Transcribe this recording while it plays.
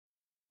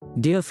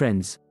Dear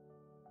friends,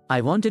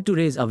 I wanted to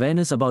raise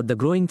awareness about the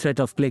growing threat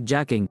of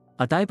clickjacking,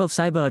 a type of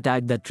cyber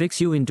attack that tricks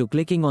you into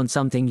clicking on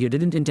something you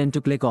didn't intend to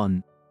click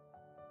on.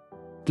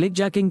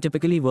 Clickjacking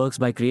typically works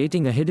by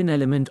creating a hidden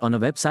element on a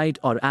website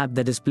or app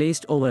that is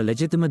placed over a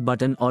legitimate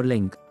button or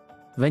link.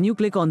 When you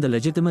click on the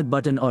legitimate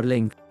button or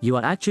link, you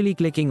are actually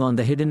clicking on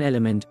the hidden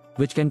element,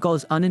 which can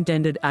cause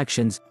unintended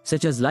actions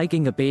such as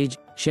liking a page,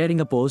 sharing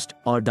a post,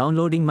 or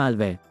downloading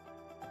malware.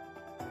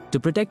 To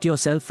protect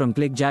yourself from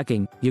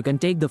clickjacking, you can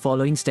take the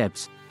following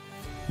steps.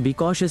 Be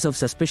cautious of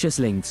suspicious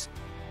links.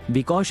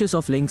 Be cautious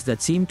of links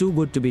that seem too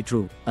good to be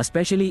true,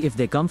 especially if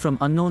they come from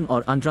unknown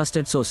or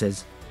untrusted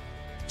sources.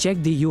 Check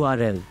the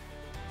URL.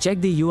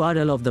 Check the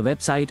URL of the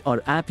website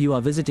or app you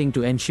are visiting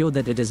to ensure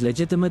that it is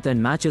legitimate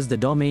and matches the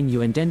domain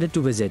you intended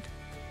to visit.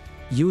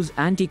 Use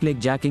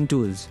anti-clickjacking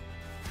tools.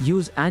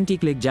 Use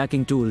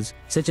anti-clickjacking tools,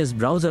 such as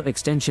browser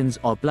extensions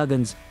or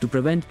plugins, to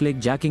prevent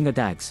clickjacking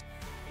attacks.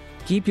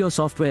 Keep your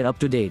software up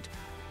to date.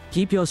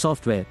 Keep your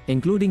software,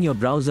 including your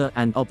browser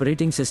and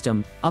operating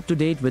system, up to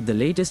date with the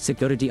latest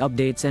security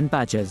updates and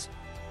patches.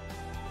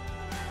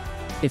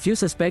 If you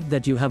suspect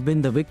that you have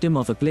been the victim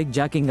of a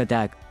clickjacking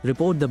attack,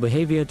 report the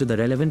behavior to the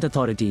relevant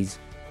authorities.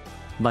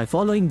 By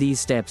following these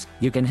steps,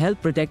 you can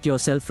help protect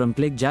yourself from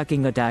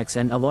clickjacking attacks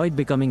and avoid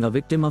becoming a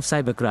victim of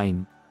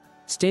cybercrime.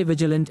 Stay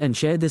vigilant and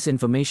share this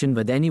information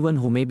with anyone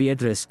who may be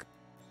at risk.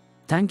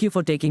 Thank you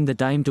for taking the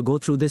time to go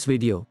through this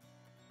video.